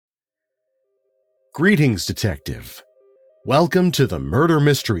Greetings, Detective. Welcome to the Murder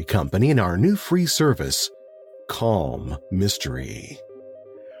Mystery Company and our new free service, Calm Mystery.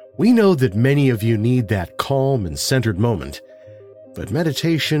 We know that many of you need that calm and centered moment, but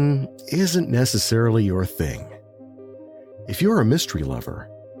meditation isn't necessarily your thing. If you're a mystery lover,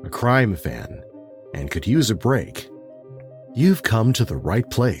 a crime fan, and could use a break, you've come to the right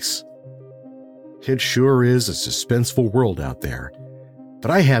place. It sure is a suspenseful world out there, but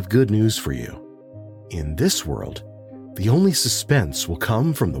I have good news for you. In this world, the only suspense will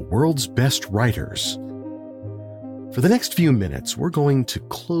come from the world's best writers. For the next few minutes, we're going to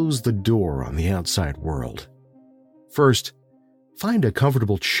close the door on the outside world. First, find a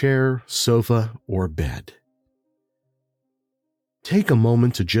comfortable chair, sofa, or bed. Take a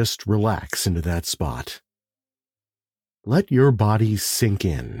moment to just relax into that spot. Let your body sink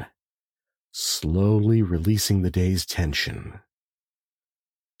in, slowly releasing the day's tension.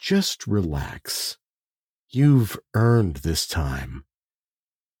 Just relax. You've earned this time.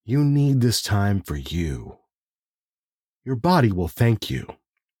 You need this time for you. Your body will thank you.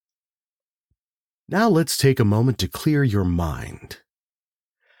 Now let's take a moment to clear your mind.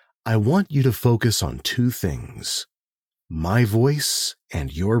 I want you to focus on two things: my voice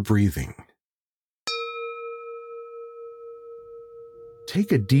and your breathing.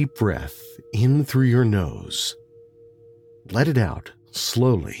 Take a deep breath in through your nose. Let it out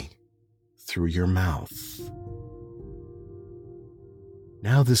slowly through your mouth.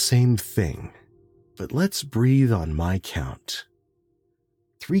 Now the same thing, but let's breathe on my count.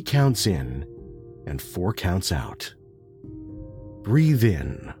 3 counts in and 4 counts out. Breathe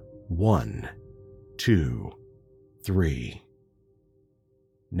in. 1, 2, 3.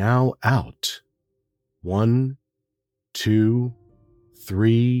 Now out. 1, 2,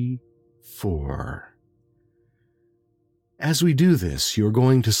 3, 4. As we do this, you're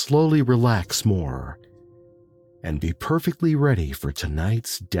going to slowly relax more and be perfectly ready for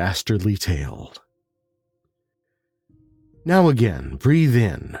tonight's dastardly tale. Now again, breathe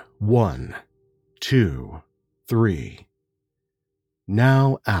in. 1, 2, 3.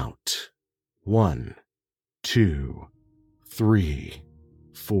 Now out. 1, 2, 3,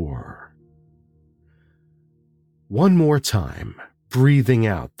 4. One more time, breathing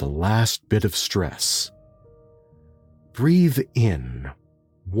out the last bit of stress. Breathe in.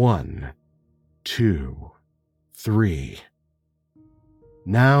 1, 2, 3.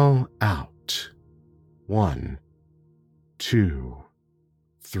 Now out. 1, 2,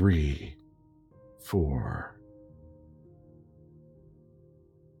 3, 4.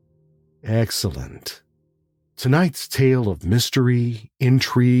 Excellent. Tonight's tale of mystery,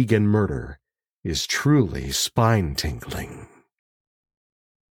 intrigue, and murder is truly spine-tingling.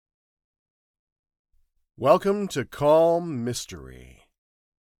 Welcome to Calm Mystery.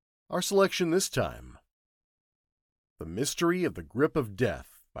 Our selection this time: The Mystery of the Grip of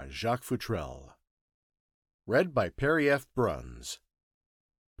Death by Jacques Futrelle. Read by Perry F. Bruns.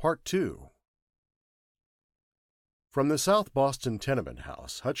 Part 2. From the South Boston tenement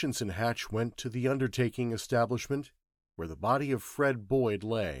house, Hutchinson Hatch went to the undertaking establishment where the body of Fred Boyd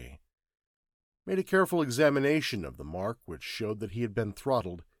lay, made a careful examination of the mark which showed that he had been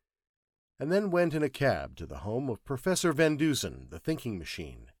throttled, and then went in a cab to the home of Professor Van Dusen, the thinking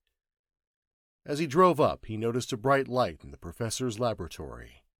machine. As he drove up, he noticed a bright light in the professor's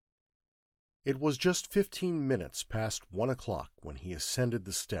laboratory. It was just 15 minutes past 1 o'clock when he ascended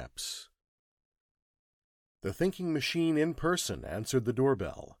the steps. The thinking machine in person answered the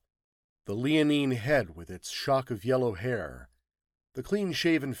doorbell. The leonine head with its shock of yellow hair, the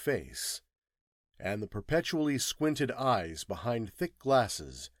clean-shaven face, and the perpetually squinted eyes behind thick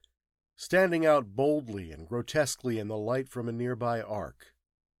glasses, standing out boldly and grotesquely in the light from a nearby arc.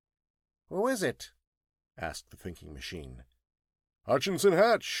 "Who is it?" asked the thinking machine. "Hutchinson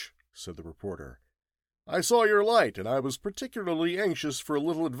Hatch," said the reporter. "I saw your light, and I was particularly anxious for a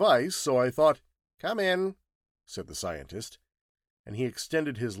little advice, so I thought—" "Come in," said the scientist, and he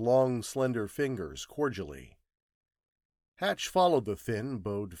extended his long, slender fingers cordially. Hatch followed the thin,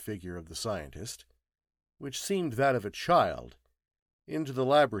 bowed figure of the scientist, which seemed that of a child, into the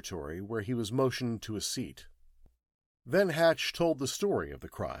laboratory where he was motioned to a seat. Then Hatch told the story of the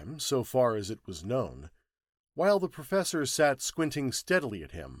crime, so far as it was known, while the professor sat squinting steadily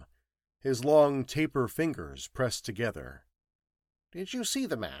at him, his long taper fingers pressed together. "Did you see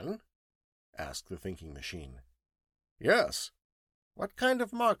the man?" asked the thinking machine. "Yes." "What kind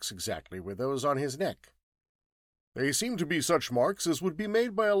of marks exactly were those on his neck?" "They seemed to be such marks as would be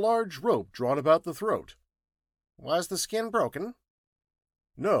made by a large rope drawn about the throat." "Was the skin broken?"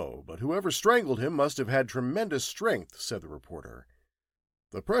 "No, but whoever strangled him must have had tremendous strength," said the reporter.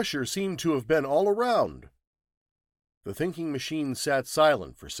 The pressure seemed to have been all around. The thinking machine sat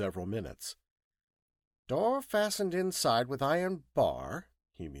silent for several minutes. Door fastened inside with iron bar,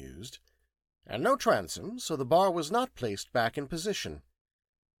 he mused, and no transom, so the bar was not placed back in position.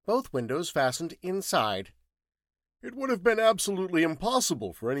 Both windows fastened inside. It would have been absolutely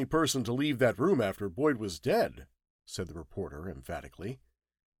impossible for any person to leave that room after Boyd was dead, said the reporter emphatically.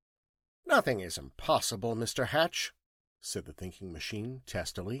 Nothing is impossible, Mr. Hatch, said the thinking machine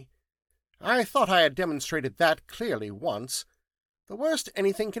testily. I thought I had demonstrated that clearly once. The worst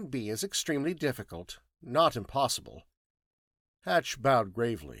anything can be is extremely difficult, not impossible. Hatch bowed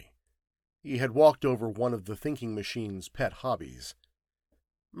gravely. He had walked over one of the thinking machine's pet hobbies.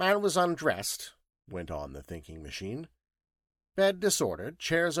 Man was undressed, went on the thinking machine. Bed disordered,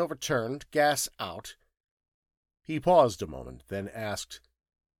 chairs overturned, gas out. He paused a moment, then asked,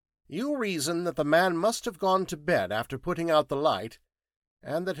 You reason that the man must have gone to bed after putting out the light,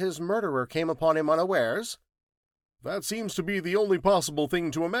 and that his murderer came upon him unawares? That seems to be the only possible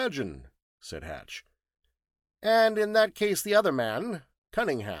thing to imagine, said Hatch. And in that case the other man,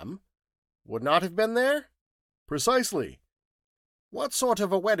 Cunningham, would not have been there? Precisely. What sort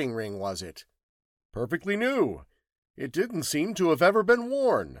of a wedding ring was it? Perfectly new. It didn't seem to have ever been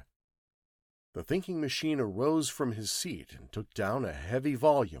worn. The thinking machine arose from his seat and took down a heavy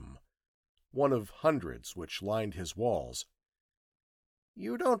volume, one of hundreds which lined his walls.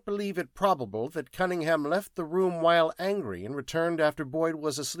 You don't believe it probable that Cunningham left the room while angry and returned after Boyd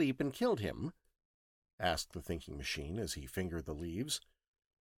was asleep and killed him? Asked the thinking machine as he fingered the leaves.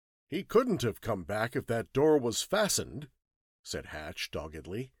 He couldn't have come back if that door was fastened, said Hatch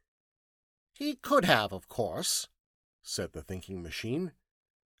doggedly. He could have, of course, said the thinking machine,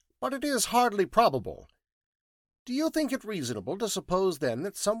 but it is hardly probable. Do you think it reasonable to suppose, then,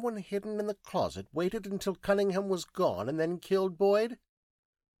 that someone hidden in the closet waited until Cunningham was gone and then killed Boyd?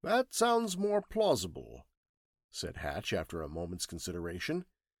 That sounds more plausible, said Hatch after a moment's consideration.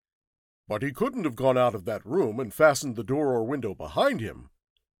 But he couldn't have gone out of that room and fastened the door or window behind him.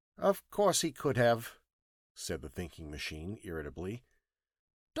 Of course he could have, said the thinking machine irritably.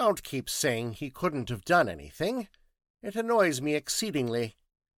 Don't keep saying he couldn't have done anything. It annoys me exceedingly.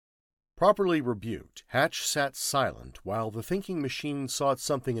 Properly rebuked, Hatch sat silent while the thinking machine sought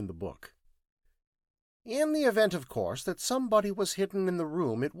something in the book. In the event, of course, that somebody was hidden in the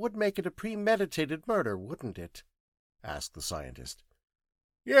room, it would make it a premeditated murder, wouldn't it? Asked the scientist.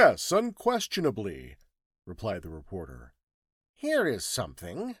 Yes, unquestionably, replied the reporter. Here is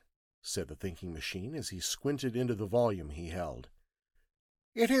something, said the thinking machine as he squinted into the volume he held.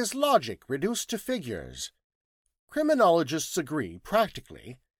 It is logic reduced to figures. Criminologists agree,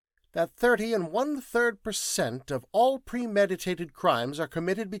 practically, that 30 1/3% of all premeditated crimes are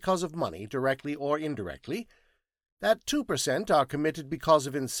committed because of money, directly or indirectly, that 2% are committed because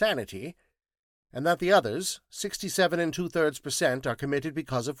of insanity, and that the others, 67 2/3%, are committed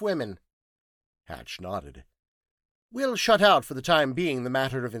because of women. Hatch nodded. We'll shut out for the time being the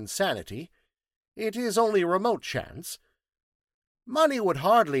matter of insanity. It is only a remote chance. Money would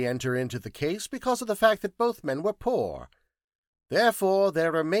hardly enter into the case because of the fact that both men were poor. Therefore,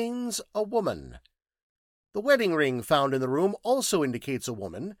 there remains a woman. The wedding ring found in the room also indicates a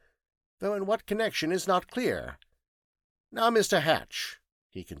woman, though in what connection is not clear. Now, Mr. Hatch,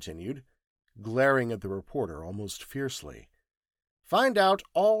 he continued, glaring at the reporter almost fiercely, find out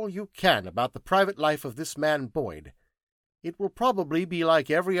all you can about the private life of this man Boyd. It will probably be like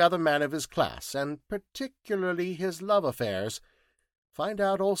every other man of his class, and particularly his love affairs. Find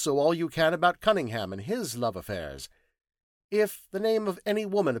out also all you can about Cunningham and his love affairs. If the name of any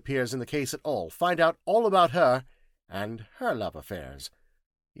woman appears in the case at all, find out all about her and her love affairs.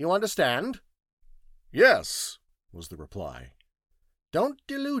 You understand? Yes, was the reply. Don't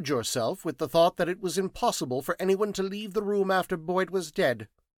delude yourself with the thought that it was impossible for anyone to leave the room after Boyd was dead,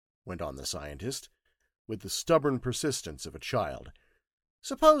 went on the scientist, with the stubborn persistence of a child.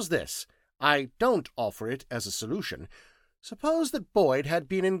 Suppose this. I don't offer it as a solution. Suppose that Boyd had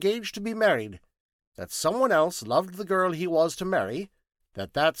been engaged to be married, that someone else loved the girl he was to marry,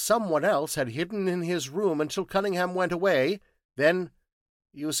 that someone else had hidden in his room until Cunningham went away, then,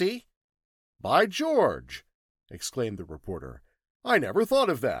 you see? By George! Exclaimed the reporter. I never thought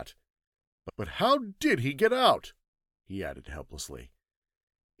of that. But how did he get out? He added helplessly.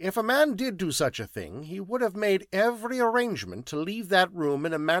 If a man did do such a thing, he would have made every arrangement to leave that room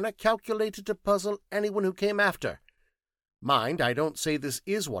in a manner calculated to puzzle anyone who came after. Mind, I don't say this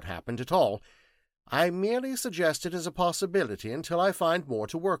is what happened at all. I merely suggest it as a possibility until I find more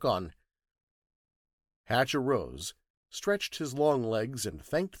to work on. Hatch arose, stretched his long legs, and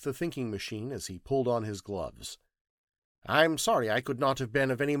thanked the thinking machine as he pulled on his gloves. "I'm sorry I could not have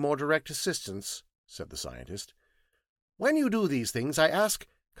been of any more direct assistance," said the scientist. "When you do these things, I ask,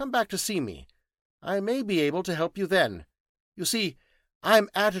 come back to see me. I may be able to help you then. You see, I'm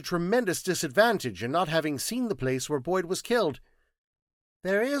at a tremendous disadvantage in not having seen the place where Boyd was killed.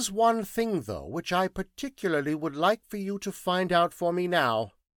 There is one thing, though, which I particularly would like for you to find out for me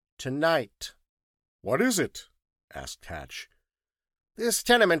now, tonight." "What is it?" asked Hatch. "This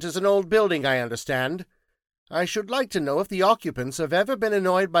tenement is an old building, I understand. I should like to know if the occupants have ever been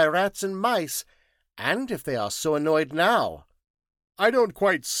annoyed by rats and mice, and if they are so annoyed now." "I don't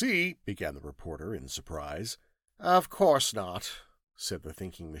quite see," began the reporter in surprise. "Of course not," said the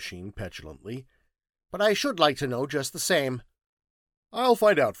thinking machine petulantly. "But I should like to know just the same." "I'll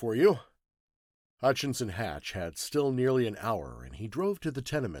find out for you." Hutchinson Hatch had still nearly an hour, and he drove to the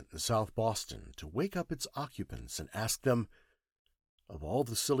tenement in South Boston to wake up its occupants and ask them, of all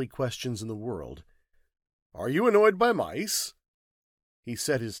the silly questions in the world, "Are you annoyed by mice?" He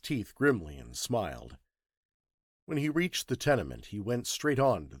set his teeth grimly and smiled. When he reached the tenement, he went straight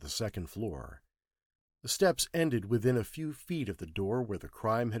on to the second floor. The steps ended within a few feet of the door where the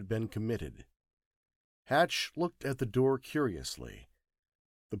crime had been committed. Hatch looked at the door curiously.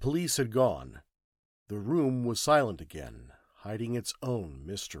 The police had gone. The room was silent again, hiding its own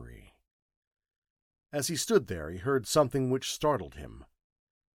mystery. As he stood there, he heard something which startled him.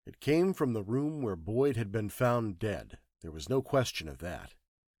 It came from the room where Boyd had been found dead. There was no question of that.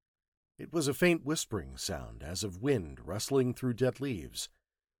 It was a faint whispering sound, as of wind rustling through dead leaves,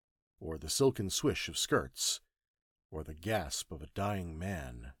 or the silken swish of skirts, or the gasp of a dying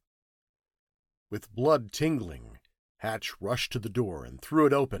man. With blood tingling, Hatch rushed to the door and threw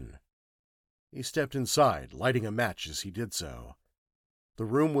it open. He stepped inside, lighting a match as he did so. The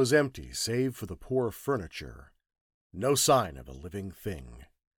room was empty, save for the poor furniture. No sign of a living thing.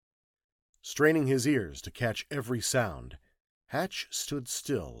 Straining his ears to catch every sound, Hatch stood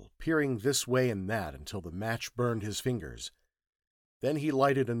still, peering this way and that until the match burned his fingers. Then he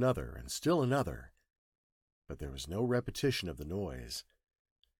lighted another and still another, but there was no repetition of the noise.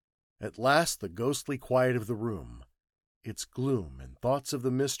 At last the ghostly quiet of the room, its gloom and thoughts of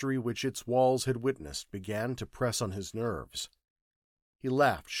the mystery which its walls had witnessed, began to press on his nerves. He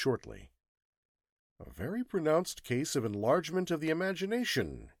laughed shortly. "A very pronounced case of enlargement of the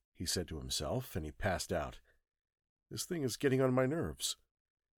imagination," he said to himself, and he passed out. "This thing is getting on my nerves."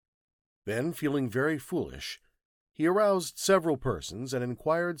 Then, feeling very foolish, he aroused several persons and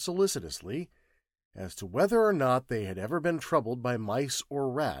inquired solicitously as to whether or not they had ever been troubled by mice or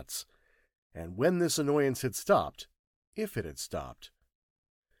rats, and when this annoyance had stopped, if it had stopped.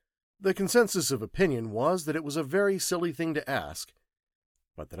 The consensus of opinion was that it was a very silly thing to ask,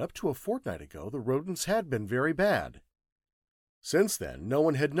 but that up to a fortnight ago the rodents had been very bad. Since then, no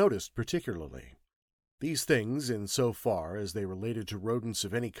one had noticed particularly. These things, in so far as they related to rodents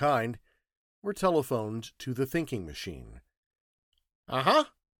of any kind, were telephoned to the thinking machine. "Uh-huh,"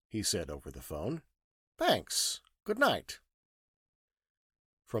 he said over the phone. "Thanks. Good night."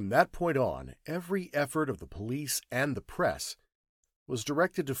 From that point on, every effort of the police and the press was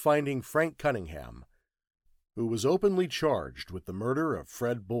directed to finding Frank Cunningham, who was openly charged with the murder of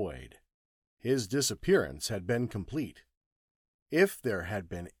Fred Boyd. His disappearance had been complete. If there had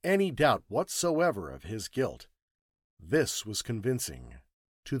been any doubt whatsoever of his guilt, this was convincing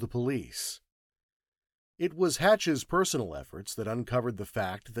to the police. It was Hatch's personal efforts that uncovered the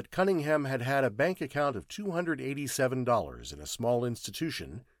fact that Cunningham had had a bank account of $287 in a small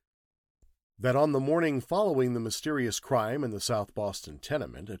institution, that on the morning following the mysterious crime in the South Boston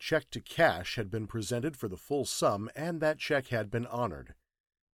tenement, a check to cash had been presented for the full sum, and that check had been honored.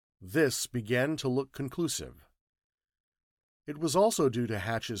 This began to look conclusive. It was also due to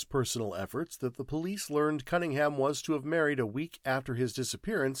Hatch's personal efforts that the police learned Cunningham was to have married a week after his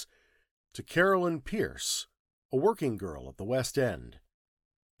disappearance to Carolyn Pierce, a working girl at the West End.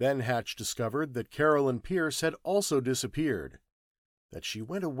 Then Hatch discovered that Carolyn Pierce had also disappeared, that she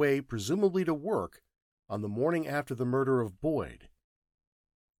went away presumably to work on the morning after the murder of Boyd.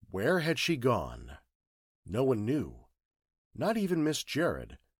 Where had she gone? No one knew, not even Miss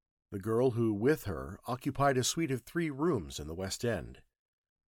Jared, the girl who, with her, occupied a suite of 3 rooms in the West End.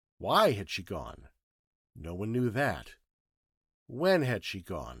 Why had she gone? No one knew that. When had she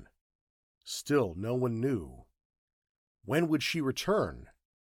gone? Still no one knew. When would she return?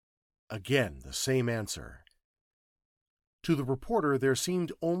 Again the same answer. To the reporter there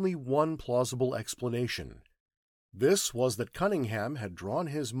seemed only one plausible explanation. This was that Cunningham had drawn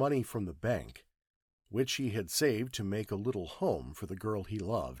his money from the bank, which he had saved to make a little home for the girl he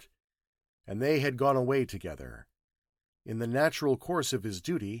loved, and they had gone away together. In the natural course of his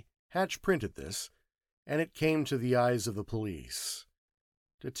duty, Hatch printed this, and it came to the eyes of the police.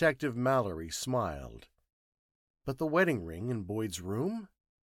 Detective Mallory smiled. But the wedding ring in Boyd's room?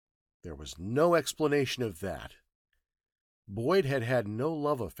 There was no explanation of that. Boyd had had no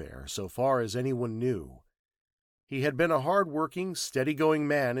love affair so far as anyone knew. He had been a hard-working, steady-going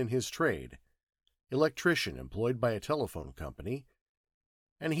man in his trade, electrician employed by a telephone company,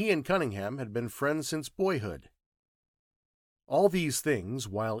 and he and Cunningham had been friends since boyhood. All these things,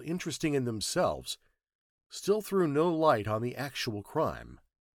 while interesting in themselves, still threw no light on the actual crime.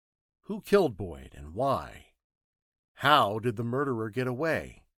 Who killed Boyd and why? How did the murderer get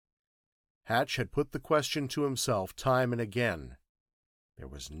away? Hatch had put the question to himself time and again. There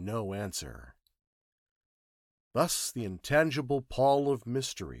was no answer. Thus the intangible pall of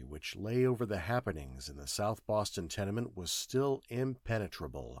mystery which lay over the happenings in the South Boston tenement was still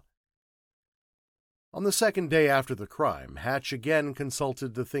impenetrable. On the second day after the crime, Hatch again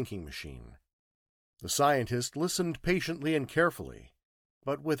consulted the thinking machine. The scientist listened patiently and carefully,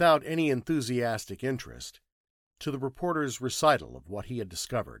 but without any enthusiastic interest, to the reporter's recital of what he had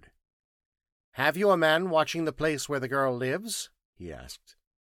discovered. "Have you a man watching the place where the girl lives?" he asked.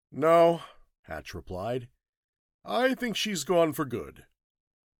 "No," Hatch replied. "I think she's gone for good."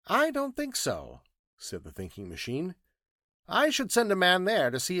 "I don't think so," said the thinking machine. "I should send a man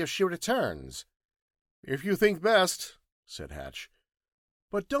there to see if she returns." "If you think best," said Hatch.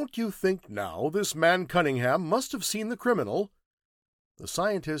 "But don't you think now this man Cunningham must have seen the criminal?" The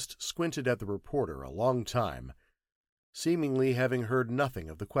scientist squinted at the reporter a long time, seemingly having heard nothing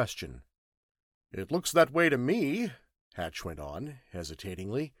of the question. "It looks that way to me," Hatch went on,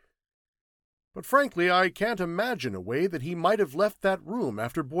 hesitatingly. "But frankly, I can't imagine a way that he might have left that room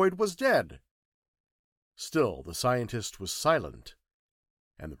after Boyd was dead." Still the scientist was silent,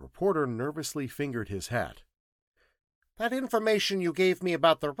 and the reporter nervously fingered his hat. "That information you gave me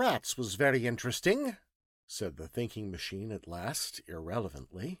about the rats was very interesting," said the thinking machine at last,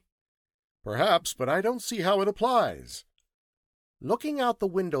 irrelevantly. "Perhaps, but I don't see how it applies." "Looking out the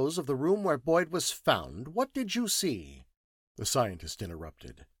windows of the room where Boyd was found, what did you see?" the scientist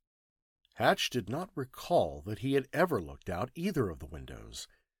interrupted. Hatch did not recall that he had ever looked out either of the windows.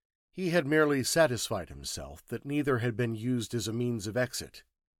 He had merely satisfied himself that neither had been used as a means of exit.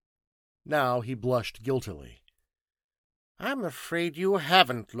 Now he blushed guiltily. "I'm afraid you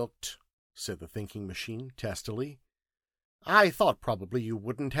haven't looked," said the thinking machine testily. "I thought probably you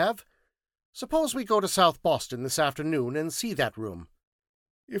wouldn't have. Suppose we go to South Boston this afternoon and see that room."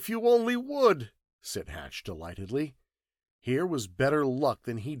 "If you only would," said Hatch delightedly. Here was better luck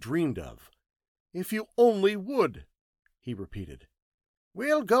than he dreamed of. "If you only would," he repeated.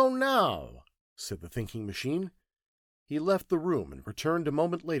 "We'll go now," said the thinking machine. He left the room and returned a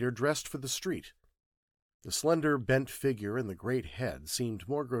moment later dressed for the street. The slender, bent figure and the great head seemed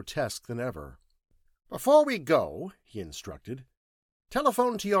more grotesque than ever. "Before we go," he instructed,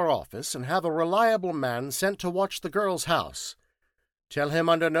 "telephone to your office and have a reliable man sent to watch the girl's house. Tell him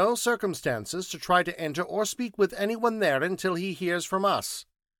under no circumstances to try to enter or speak with anyone there until he hears from us."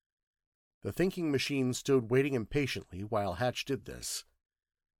 The thinking machine stood waiting impatiently while Hatch did this.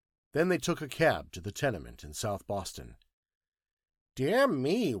 Then they took a cab to the tenement in South Boston. "Dear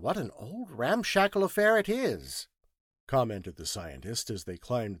me, what an old ramshackle affair it is," commented the scientist as they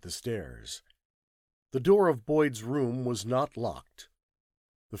climbed the stairs. The door of Boyd's room was not locked.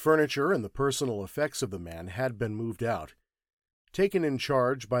 The furniture and the personal effects of the man had been moved out, taken in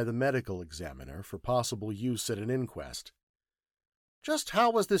charge by the medical examiner for possible use at an inquest. "Just how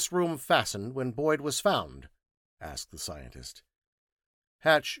was this room fastened when Boyd was found?" asked the scientist.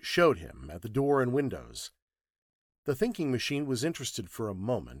 Hatch showed him at the door and windows. The thinking machine was interested for a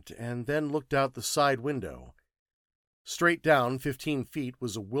moment and then looked out the side window. Straight down 15 feet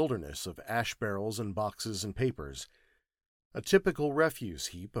was a wilderness of ash barrels and boxes and papers, a typical refuse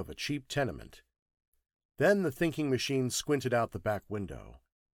heap of a cheap tenement. Then the thinking machine squinted out the back window.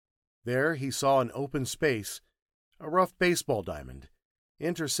 There he saw an open space, a rough baseball diamond,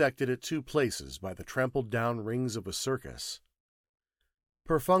 intersected at two places by the trampled-down rings of a circus.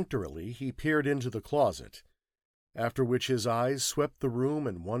 Perfunctorily he peered into the closet, after which his eyes swept the room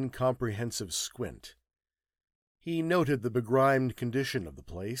in one comprehensive squint. He noted the begrimed condition of the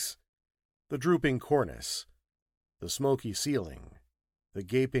place, the drooping cornice, the smoky ceiling, the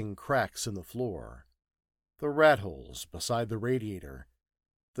gaping cracks in the floor, the rat holes beside the radiator,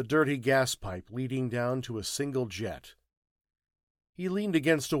 the dirty gas pipe leading down to a single jet. He leaned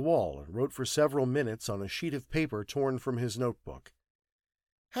against a wall and wrote for several minutes on a sheet of paper torn from his notebook.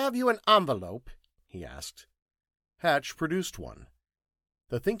 "Have you an envelope?" he asked. Hatch produced one.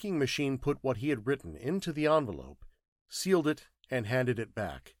 The thinking machine put what he had written into the envelope, sealed it, and handed it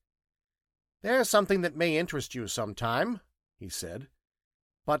back. "There's something that may interest you sometime," he said.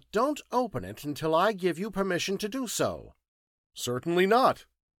 "But don't open it until I give you permission to do so." "Certainly not,"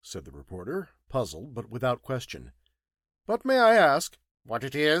 said the reporter, puzzled but without question. "But may I ask—" "What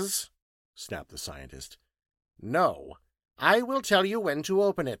it is?" snapped the scientist. "No. I will tell you when to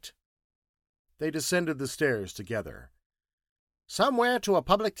open it." They descended the stairs together. "Somewhere to a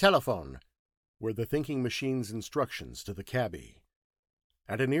public telephone," were the thinking machine's instructions to the cabbie.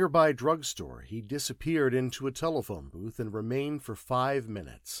 At a nearby drugstore, he disappeared into a telephone booth and remained for 5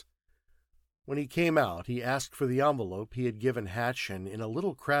 minutes. When he came out, he asked for the envelope he had given Hatch and in a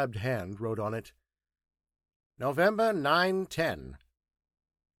little crabbed hand wrote on it, "November 9/10.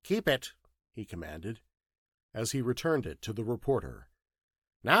 "Keep it," he commanded, as he returned it to the reporter.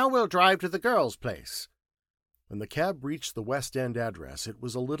 "Now we'll drive to the girl's place." When the cab reached the West End address, it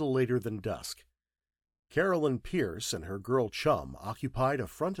was a little later than dusk. Carolyn Pierce and her girl chum occupied a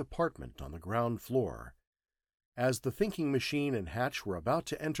front apartment on the ground floor. As the thinking machine and Hatch were about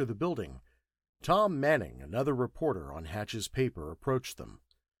to enter the building, Tom Manning, another reporter on Hatch's paper, approached them.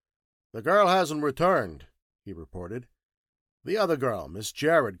 "The girl hasn't returned," he reported. "The other girl, Miss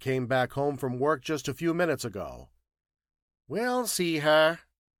Jared, came back home from work just a few minutes ago." "We'll see her,"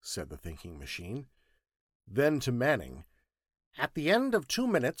 said the thinking machine. Then to Manning, "At the end of 2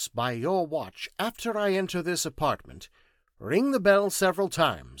 minutes by your watch after I enter this apartment, ring the bell several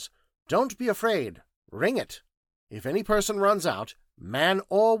times. Don't be afraid. Ring it. If any person runs out, man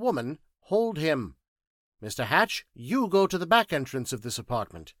or woman, hold him. Mr. Hatch, you go to the back entrance of this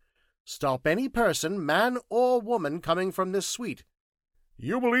apartment. Stop any person, man or woman, coming from this suite."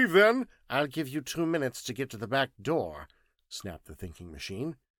 "You believe, then—" "I'll give you 2 minutes to get to the back door," snapped the thinking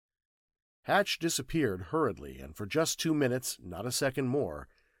machine. Hatch disappeared hurriedly, and for just 2 minutes, not a second more,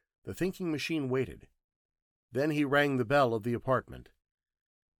 the thinking machine waited. Then he rang the bell of the apartment.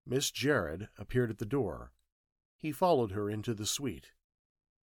 Miss Jared appeared at the door. He followed her into the suite.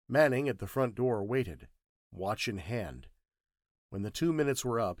 Manning at the front door waited, watch in hand. When the 2 minutes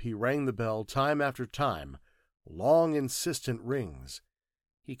were up, he rang the bell time after time, long, insistent rings.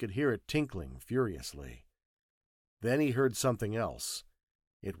 He could hear it tinkling furiously. Then he heard something else.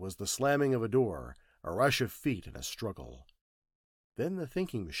 It was the slamming of a door, a rush of feet, and a struggle. Then the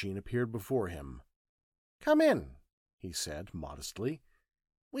thinking machine appeared before him. "Come in," he said modestly.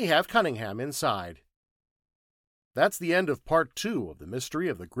 "We have Cunningham inside." That's the end of Part 2 of The Mystery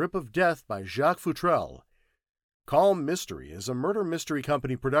of the Grip of Death by Jacques Futrelle. Calm Mystery is a Murder Mystery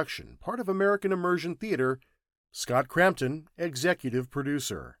Company production, part of American Immersion Theater. Scott Crampton, executive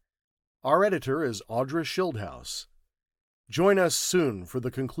producer. Our editor is Audra Schildhouse. Join us soon for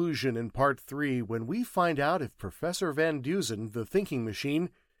the conclusion in Part 3 when we find out if Professor Van Dusen, the thinking machine,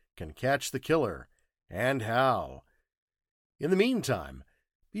 can catch the killer, and how. In the meantime,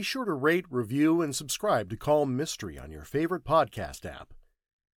 be sure to rate, review, and subscribe to Calm Mystery on your favorite podcast app.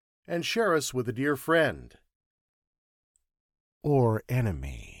 And share us with a dear friend or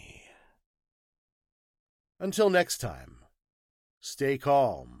enemy. Until next time, stay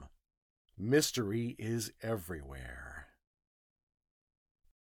calm. Mystery is everywhere.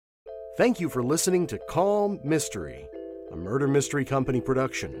 Thank you for listening to Calm Mystery, a Murder Mystery Company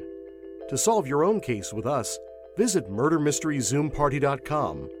production. To solve your own case with us, visit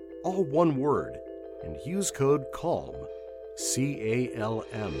murdermysteryzoomparty.com, all one word, and use code CALM,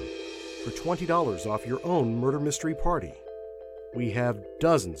 C-A-L-M, for $20 off your own murder mystery party. We have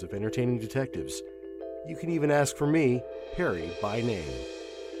dozens of entertaining detectives. You can even ask for me, Perry, by name.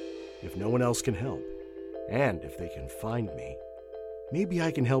 If no one else can help, and if they can find me, maybe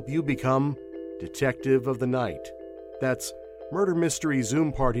I can help you become Detective of the Night. That's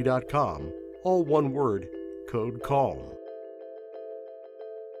murdermysteryzoomparty.com, all one word, code CALM.